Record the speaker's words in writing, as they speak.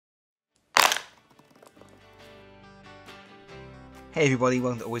Hey everybody,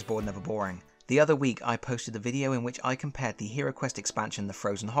 welcome to Always Bored Never Boring. The other week I posted a video in which I compared the HeroQuest expansion The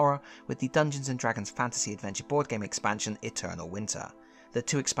Frozen Horror with the Dungeons & Dragons Fantasy Adventure board game expansion Eternal Winter. The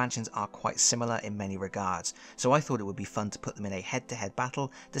two expansions are quite similar in many regards, so I thought it would be fun to put them in a head-to-head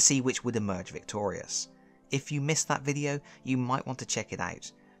battle to see which would emerge victorious. If you missed that video, you might want to check it out.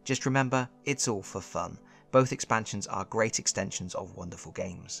 Just remember, it's all for fun. Both expansions are great extensions of wonderful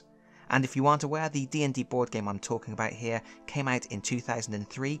games. And if you aren't aware, the D&D board game I'm talking about here came out in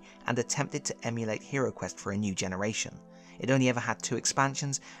 2003 and attempted to emulate HeroQuest for a new generation. It only ever had 2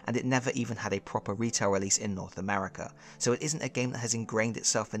 expansions, and it never even had a proper retail release in North America, so it isn't a game that has ingrained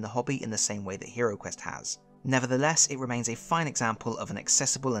itself in the hobby in the same way that HeroQuest has. Nevertheless, it remains a fine example of an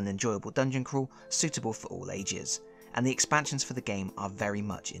accessible and enjoyable dungeon crawl suitable for all ages, and the expansions for the game are very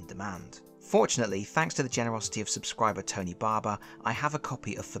much in demand. Fortunately, thanks to the generosity of subscriber Tony Barber, I have a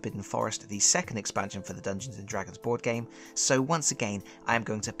copy of Forbidden Forest, the second expansion for the Dungeons & Dragons board game, so once again I am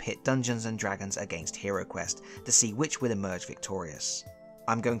going to pit Dungeons & Dragons against HeroQuest to see which will emerge victorious.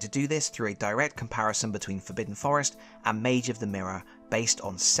 I'm going to do this through a direct comparison between Forbidden Forest and Mage of the Mirror based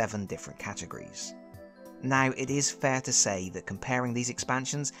on 7 different categories. Now, it is fair to say that comparing these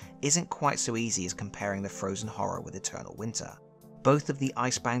expansions isn't quite so easy as comparing the Frozen Horror with Eternal Winter. Both of the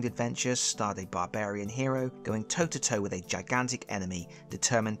Icebound adventures starred a barbarian hero going toe-to-toe with a gigantic enemy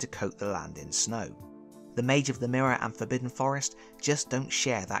determined to coat the land in snow. The Mage of the Mirror and Forbidden Forest just don't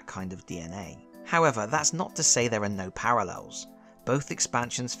share that kind of DNA. However, that's not to say there are no parallels. Both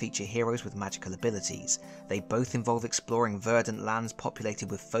expansions feature heroes with magical abilities. They both involve exploring verdant lands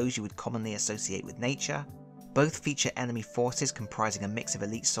populated with foes you would commonly associate with nature. Both feature enemy forces comprising a mix of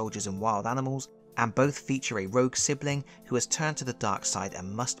elite soldiers and wild animals, and both feature a rogue sibling who has turned to the dark side and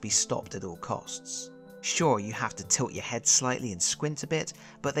must be stopped at all costs. Sure, you have to tilt your head slightly and squint a bit,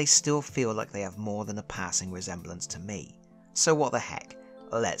 but they still feel like they have more than a passing resemblance to me. So what the heck,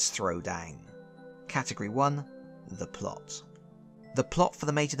 let's throw down. Category 1. The plot. The plot for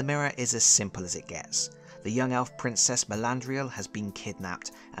the Mage of the Mirror is as simple as it gets. The young elf princess Melandriel has been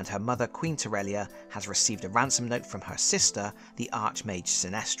kidnapped, and her mother Queen Terelia has received a ransom note from her sister, the Archmage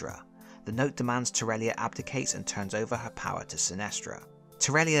Sinestra. The note demands Terelia abdicates and turns over her power to Sinestra.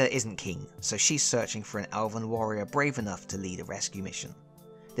 Terelia isn't keen, so she's searching for an elven warrior brave enough to lead a rescue mission.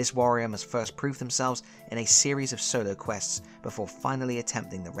 This warrior must first prove themselves in a series of solo quests before finally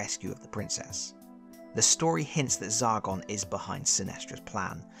attempting the rescue of the princess. The story hints that Zargon is behind Sinestra's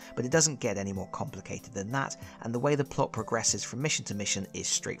plan, but it doesn't get any more complicated than that, and the way the plot progresses from mission to mission is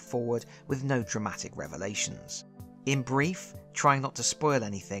straightforward with no dramatic revelations. In brief, trying not to spoil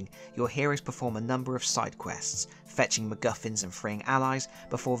anything, your heroes perform a number of side quests, fetching MacGuffins and freeing allies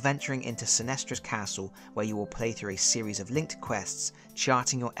before venturing into Sinestra's castle, where you will play through a series of linked quests,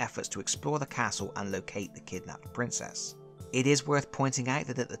 charting your efforts to explore the castle and locate the kidnapped princess. It is worth pointing out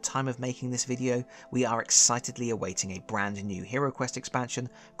that at the time of making this video, we are excitedly awaiting a brand new HeroQuest expansion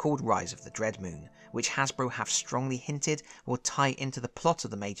called Rise of the Dreadmoon, which Hasbro have strongly hinted will tie into the plot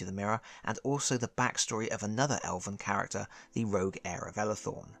of the Mage of the Mirror and also the backstory of another elven character, the rogue heir of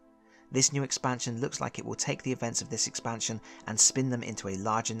Elathorn. This new expansion looks like it will take the events of this expansion and spin them into a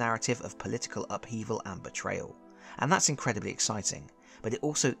larger narrative of political upheaval and betrayal. And that's incredibly exciting, but it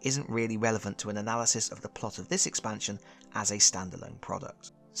also isn't really relevant to an analysis of the plot of this expansion as a standalone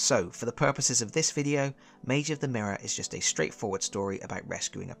product. So, for the purposes of this video, Mage of the Mirror is just a straightforward story about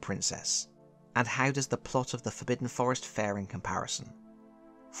rescuing a princess. And how does the plot of the Forbidden Forest fare in comparison?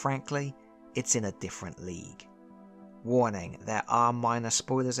 Frankly, it's in a different league. Warning, there are minor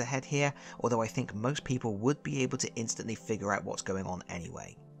spoilers ahead here, although I think most people would be able to instantly figure out what's going on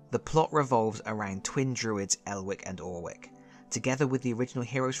anyway. The plot revolves around twin druids Elwick and Orwick. Together with the original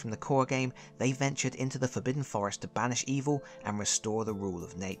heroes from the core game, they ventured into the Forbidden Forest to banish evil and restore the rule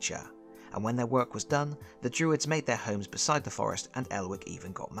of nature. And when their work was done, the druids made their homes beside the forest and Elwick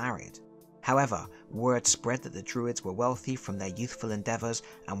even got married. However, word spread that the druids were wealthy from their youthful endeavours,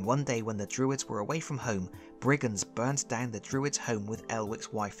 and one day when the druids were away from home, brigands burned down the druids' home with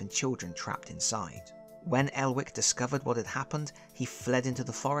Elwick's wife and children trapped inside. When Elwick discovered what had happened, he fled into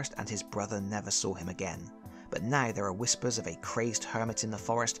the forest and his brother never saw him again. But now there are whispers of a crazed hermit in the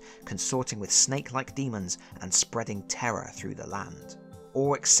forest consorting with snake-like demons and spreading terror through the land.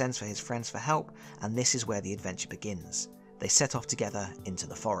 Orwick sends for his friends for help, and this is where the adventure begins. They set off together into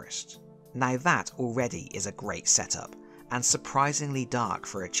the forest. Now that already is a great setup, and surprisingly dark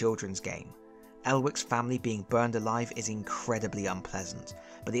for a children's game. Elwick's family being burned alive is incredibly unpleasant,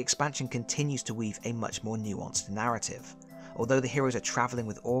 but the expansion continues to weave a much more nuanced narrative. Although the heroes are travelling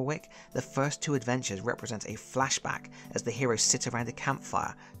with Orwick, the first 2 adventures represent a flashback as the heroes sit around a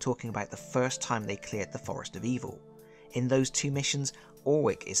campfire talking about the first time they cleared the Forest of Evil. In those 2 missions,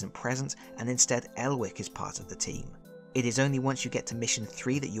 Orwick isn't present and instead Elwick is part of the team. It is only once you get to mission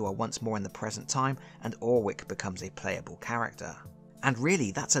 3 that you are once more in the present time and Orwick becomes a playable character. And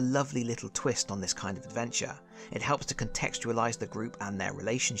really, that's a lovely little twist on this kind of adventure. It helps to contextualize the group and their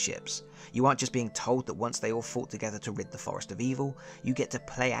relationships. You aren't just being told that once they all fought together to rid the forest of evil, you get to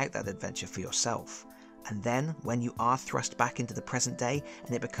play out that adventure for yourself. And then, when you are thrust back into the present day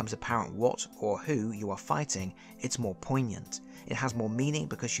and it becomes apparent what or who you are fighting, it's more poignant. It has more meaning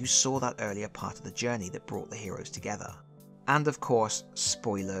because you saw that earlier part of the journey that brought the heroes together. And of course,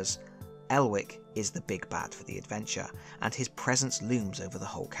 spoilers, Elwick is the big bad for the adventure, and his presence looms over the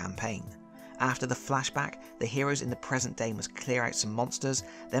whole campaign. After the flashback, the heroes in the present day must clear out some monsters,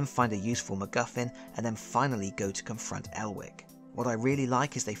 then find a useful MacGuffin, and then finally go to confront Elwick. What I really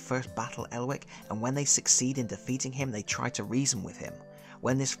like is they first battle Elwick, and when they succeed in defeating him, they try to reason with him.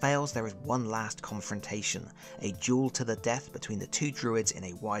 When this fails, there is one last confrontation, a duel to the death between the 2 druids in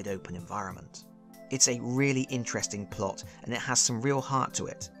a wide open environment. It's a really interesting plot, and it has some real heart to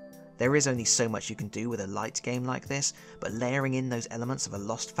it. There is only so much you can do with a light game like this, but layering in those elements of a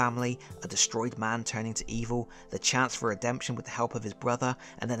lost family, a destroyed man turning to evil, the chance for redemption with the help of his brother,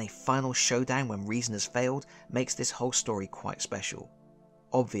 and then a final showdown when reason has failed, makes this whole story quite special.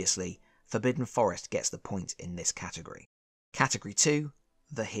 Obviously, Forbidden Forest gets the point in this category. Category 2,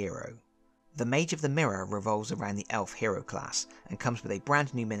 the hero. The Mage of the Mirror revolves around the elf hero class, and comes with a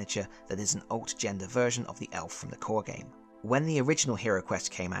brand new miniature that is an alt-gender version of the elf from the core game. When the original HeroQuest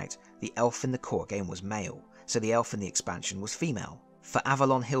came out, the elf in the core game was male, so the elf in the expansion was female. For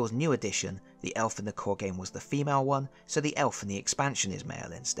Avalon Hill's new edition, the elf in the core game was the female one, so the elf in the expansion is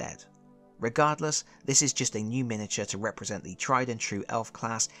male instead. Regardless, this is just a new miniature to represent the tried and true elf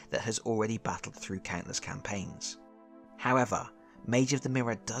class that has already battled through countless campaigns. However, Mage of the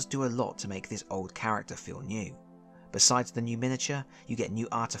Mirror does do a lot to make this old character feel new. Besides the new miniature, you get new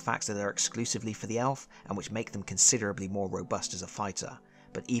artifacts that are exclusively for the elf and which make them considerably more robust as a fighter,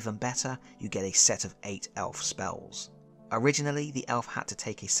 but even better, you get a set of 8 elf spells. Originally, the elf had to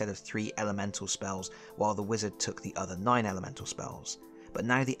take a set of 3 elemental spells while the wizard took the other 9 elemental spells, but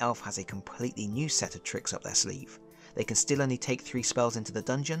now the elf has a completely new set of tricks up their sleeve. They can still only take 3 spells into the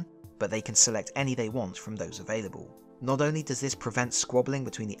dungeon, but they can select any they want from those available. Not only does this prevent squabbling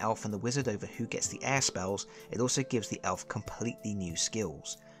between the elf and the wizard over who gets the air spells, it also gives the elf completely new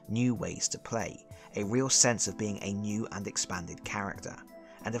skills, new ways to play, a real sense of being a new and expanded character.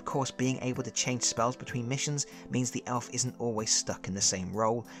 And of course, being able to change spells between missions means the elf isn't always stuck in the same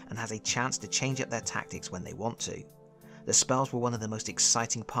role and has a chance to change up their tactics when they want to. The spells were one of the most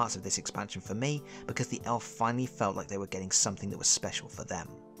exciting parts of this expansion for me because the elf finally felt like they were getting something that was special for them.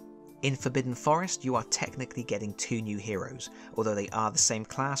 In Forbidden Forest, you are technically getting 2 new heroes, although they are the same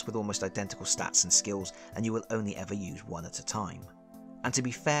class with almost identical stats and skills, and you will only ever use one at a time. And to be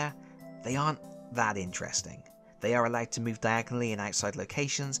fair, they aren't that interesting. They are allowed to move diagonally in outside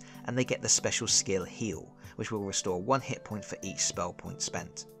locations, and they get the special skill Heal, which will restore 1 hit point for each spell point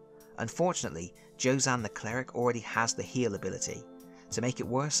spent. Unfortunately, Jozan the Cleric already has the Heal ability. To make it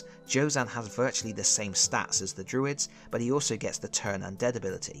worse, Jozan has virtually the same stats as the Druids, but he also gets the Turn Undead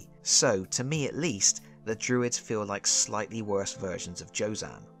ability, so, to me at least, the Druids feel like slightly worse versions of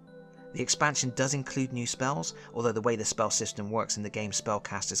Jozan. The expansion does include new spells, although the way the spell system works in the game,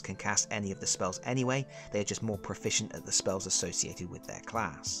 spellcasters can cast any of the spells anyway, they are just more proficient at the spells associated with their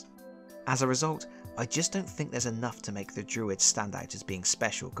class. As a result, I just don't think there's enough to make the Druids stand out as being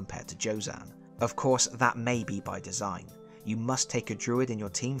special compared to Jozan. Of course, that may be by design. You must take a druid in your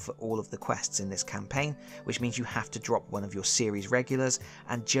team for all of the quests in this campaign, which means you have to drop one of your series regulars,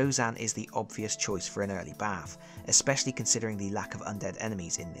 and Jozan is the obvious choice for an early bath, especially considering the lack of undead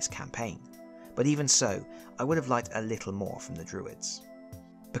enemies in this campaign. But even so, I would have liked a little more from the druids.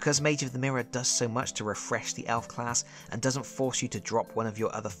 Because Mage of the Mirror does so much to refresh the elf class and doesn't force you to drop one of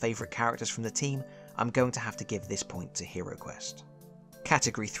your other favourite characters from the team, I'm going to have to give this point to HeroQuest.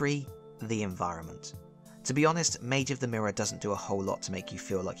 Category 3, the environment. To be honest, Mage of the Mirror doesn't do a whole lot to make you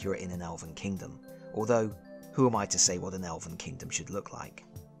feel like you're in an elven kingdom, although who am I to say what an elven kingdom should look like?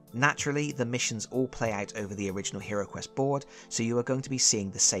 Naturally, the missions all play out over the original HeroQuest board, so you are going to be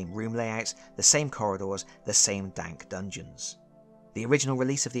seeing the same room layouts, the same corridors, the same dank dungeons. The original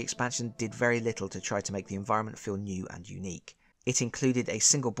release of the expansion did very little to try to make the environment feel new and unique. It included a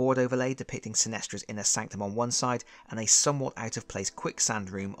single board overlay depicting Sinestra's inner sanctum on one side and a somewhat out of place quicksand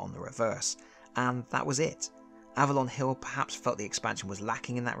room on the reverse. And that was it. Avalon Hill perhaps felt the expansion was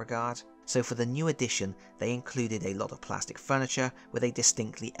lacking in that regard, so for the new edition they included a lot of plastic furniture with a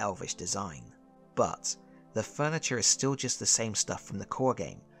distinctly elvish design. But the furniture is still just the same stuff from the core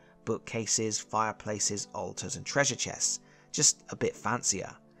game, bookcases, fireplaces, altars and treasure chests, just a bit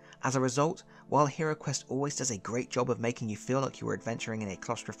fancier. As a result, while HeroQuest always does a great job of making you feel like you are adventuring in a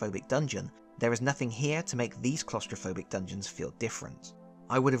claustrophobic dungeon, there is nothing here to make these claustrophobic dungeons feel different.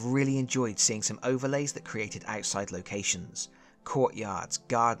 I would have really enjoyed seeing some overlays that created outside locations, courtyards,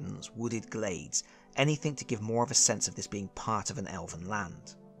 gardens, wooded glades, anything to give more of a sense of this being part of an elven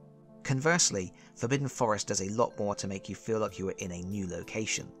land. Conversely, Forbidden Forest does a lot more to make you feel like you are in a new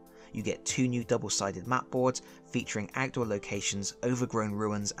location. You get 2 new double-sided map boards featuring outdoor locations, overgrown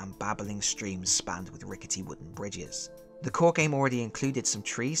ruins and babbling streams spanned with rickety wooden bridges. The core game already included some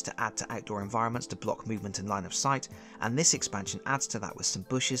trees to add to outdoor environments to block movement and line of sight, and this expansion adds to that with some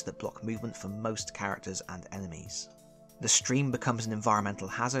bushes that block movement for most characters and enemies. The stream becomes an environmental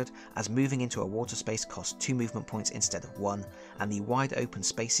hazard, as moving into a water space costs 2 movement points instead of 1, and the wide open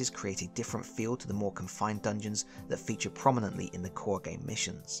spaces create a different feel to the more confined dungeons that feature prominently in the core game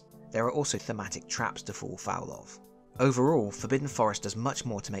missions. There are also thematic traps to fall foul of. Overall, Forbidden Forest does much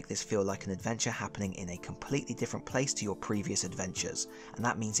more to make this feel like an adventure happening in a completely different place to your previous adventures, and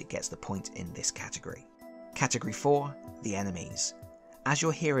that means it gets the point in this category. Category 4, the enemies. As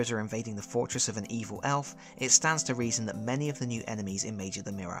your heroes are invading the fortress of an evil elf, it stands to reason that many of the new enemies in Mage of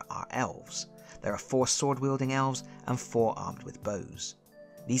the Mirror are elves. There are 4 sword-wielding elves and 4 armed with bows.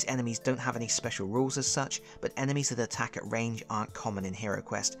 These enemies don't have any special rules as such, but enemies that attack at range aren't common in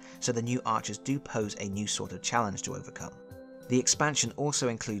HeroQuest, so the new archers do pose a new sort of challenge to overcome. The expansion also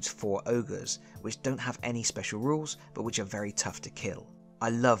includes 4 ogres, which don't have any special rules, but which are very tough to kill. I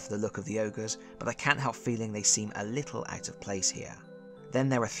love the look of the ogres, but I can't help feeling they seem a little out of place here. Then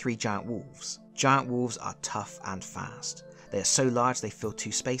there are 3 giant wolves. Giant wolves are tough and fast. They are so large they fill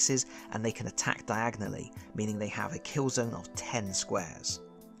 2 spaces, and they can attack diagonally, meaning they have a kill zone of 10 squares.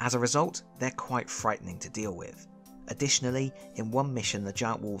 As a result, they're quite frightening to deal with. Additionally, in one mission the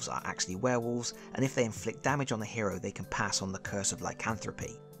giant wolves are actually werewolves, and if they inflict damage on the hero they can pass on the curse of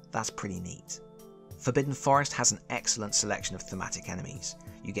lycanthropy. That's pretty neat. Forbidden Forest has an excellent selection of thematic enemies.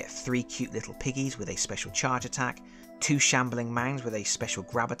 You get 3 cute little piggies with a special charge attack, 2 shambling mounds with a special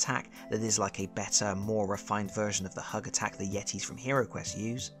grab attack that is like a better, more refined version of the hug attack the Yetis from HeroQuest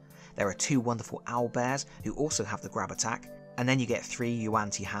use. There are 2 wonderful owlbears who also have the grab attack, and then you get 3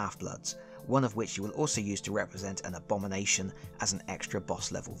 Yuan-Ti half-bloods, one of which you will also use to represent an abomination as an extra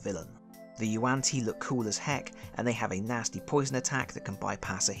boss level villain. The Yuan-Ti look cool as heck, and they have a nasty poison attack that can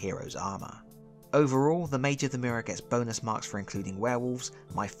bypass a hero's armour. Overall, the Mage of the Mirror gets bonus marks for including werewolves,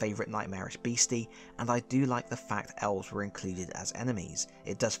 my favourite nightmarish beastie, and I do like the fact elves were included as enemies.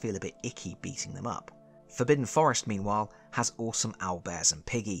 It does feel a bit icky beating them up. Forbidden Forest, meanwhile, has awesome owlbears and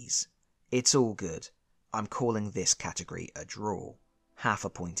piggies. It's all good. I'm calling this category a draw. Half a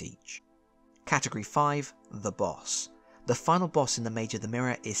point each. Category 5, the boss. The final boss in the Mage of the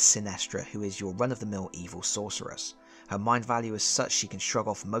Mirror is Sinestra, who is your run-of-the-mill evil sorceress. Her mind value is such she can shrug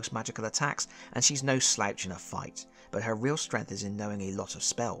off most magical attacks, and she's no slouch in a fight, but her real strength is in knowing a lot of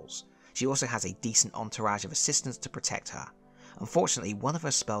spells. She also has a decent entourage of assistants to protect her. Unfortunately, one of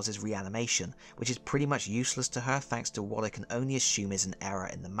her spells is reanimation, which is pretty much useless to her thanks to what I can only assume is an error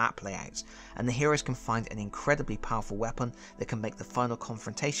in the map layouts, and the heroes can find an incredibly powerful weapon that can make the final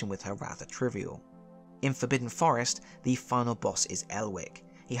confrontation with her rather trivial. In Forbidden Forest, the final boss is Elwick.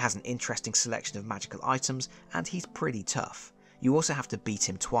 He has an interesting selection of magical items, and he's pretty tough. You also have to beat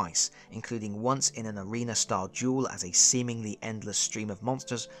him twice, including once in an arena-style duel as a seemingly endless stream of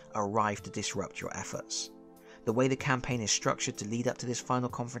monsters arrive to disrupt your efforts. The way the campaign is structured to lead up to this final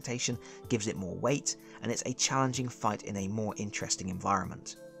confrontation gives it more weight, and it's a challenging fight in a more interesting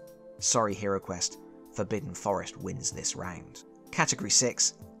environment. Sorry HeroQuest, Forbidden Forest wins this round. Category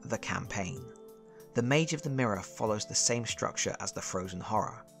 6, the campaign. The Mage of the Mirror follows the same structure as the Frozen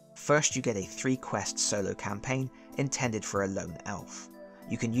Horror. First you get a 3-quest solo campaign intended for a lone elf.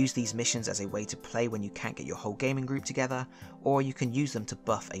 You can use these missions as a way to play when you can't get your whole gaming group together, or you can use them to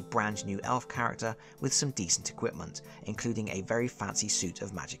buff a brand new elf character with some decent equipment, including a very fancy suit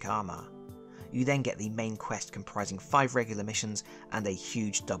of magic armour. You then get the main quest comprising 5 regular missions and a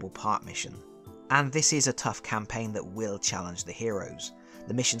huge double part mission. And this is a tough campaign that will challenge the heroes.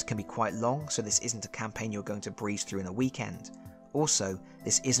 The missions can be quite long, so this isn't a campaign you're going to breeze through in a weekend. Also,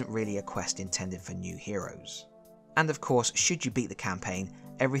 this isn't really a quest intended for new heroes. And of course, should you beat the campaign,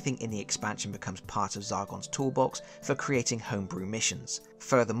 everything in the expansion becomes part of Zargon's toolbox for creating homebrew missions.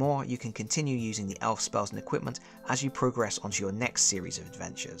 Furthermore, you can continue using the elf spells and equipment as you progress onto your next series of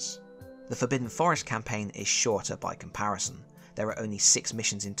adventures. The Forbidden Forest campaign is shorter by comparison. There are only 6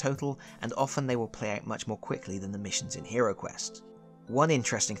 missions in total, and often they will play out much more quickly than the missions in HeroQuest. One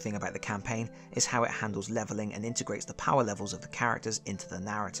interesting thing about the campaign is how it handles leveling and integrates the power levels of the characters into the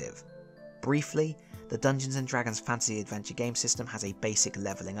narrative. Briefly, the Dungeons & Dragons Fantasy Adventure game system has a basic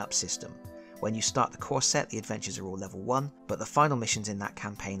leveling up system. When you start the core set, the adventures are all level 1, but the final missions in that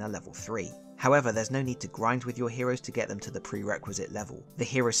campaign are level 3. However, there's no need to grind with your heroes to get them to the prerequisite level. The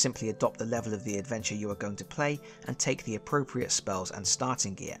heroes simply adopt the level of the adventure you are going to play and take the appropriate spells and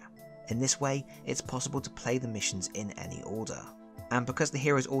starting gear. In this way, it's possible to play the missions in any order. And because the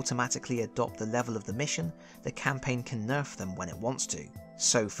heroes automatically adopt the level of the mission, the campaign can nerf them when it wants to.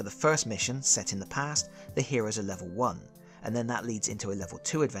 So for the first mission, set in the past, the heroes are level 1, and then that leads into a level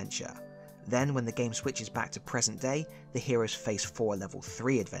 2 adventure. Then when the game switches back to present day, the heroes face 4 level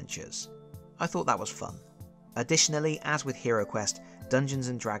 3 adventures. I thought that was fun. Additionally, as with HeroQuest, Dungeons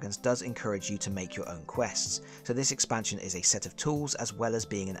 & Dragons does encourage you to make your own quests, so this expansion is a set of tools as well as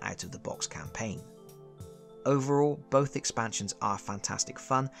being an out-of-the-box campaign. Overall, both expansions are fantastic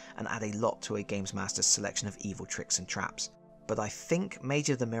fun and add a lot to a Games Master's selection of evil tricks and traps, but I think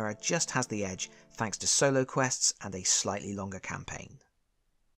Mage of the Mirror just has the edge thanks to solo quests and a slightly longer campaign.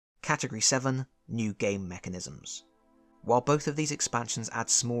 Category 7 – New Game Mechanisms. While both of these expansions add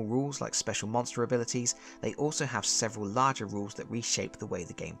small rules like special monster abilities, they also have several larger rules that reshape the way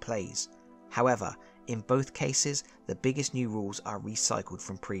the game plays. However, in both cases, the biggest new rules are recycled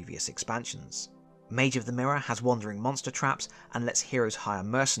from previous expansions. Mage of the Mirror has wandering monster traps and lets heroes hire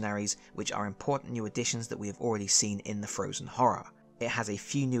mercenaries, which are important new additions that we have already seen in the Frozen Horror. It has a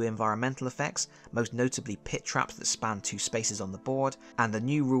few new environmental effects, most notably pit traps that span 2 spaces on the board, and the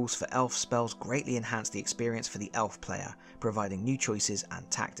new rules for elf spells greatly enhance the experience for the elf player, providing new choices and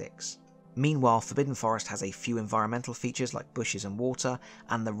tactics. Meanwhile, Forbidden Forest has a few environmental features like bushes and water,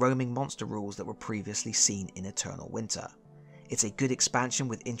 and the roaming monster rules that were previously seen in Eternal Winter. It's a good expansion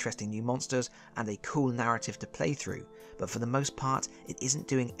with interesting new monsters and a cool narrative to play through, but for the most part, it isn't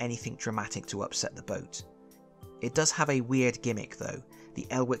doing anything dramatic to upset the boat. It does have a weird gimmick though. The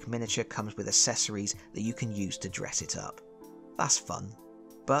Elwick miniature comes with accessories that you can use to dress it up. That's fun.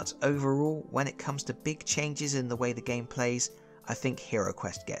 But overall, when it comes to big changes in the way the game plays, I think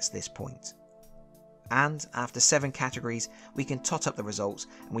HeroQuest gets this point. And after 7 categories, we can tot up the results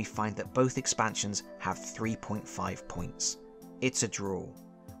and we find that both expansions have 3.5 points. It's a draw,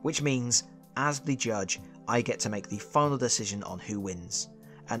 which means, as the judge, I get to make the final decision on who wins,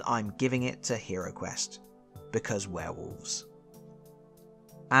 and I'm giving it to HeroQuest. Because werewolves.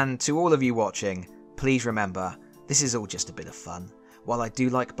 And to all of you watching, please remember, this is all just a bit of fun. While I do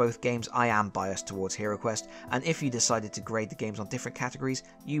like both games, I am biased towards HeroQuest, and if you decided to grade the games on different categories,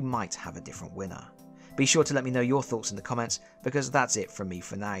 you might have a different winner. Be sure to let me know your thoughts in the comments, because that's it from me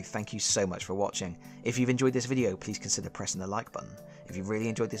for now. Thank you so much for watching. If you've enjoyed this video, please consider pressing the like button. If you really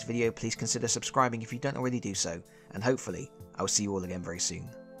enjoyed this video, please consider subscribing if you don't already do so, and hopefully, I will see you all again very soon.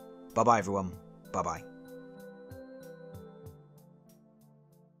 Bye bye everyone, bye bye.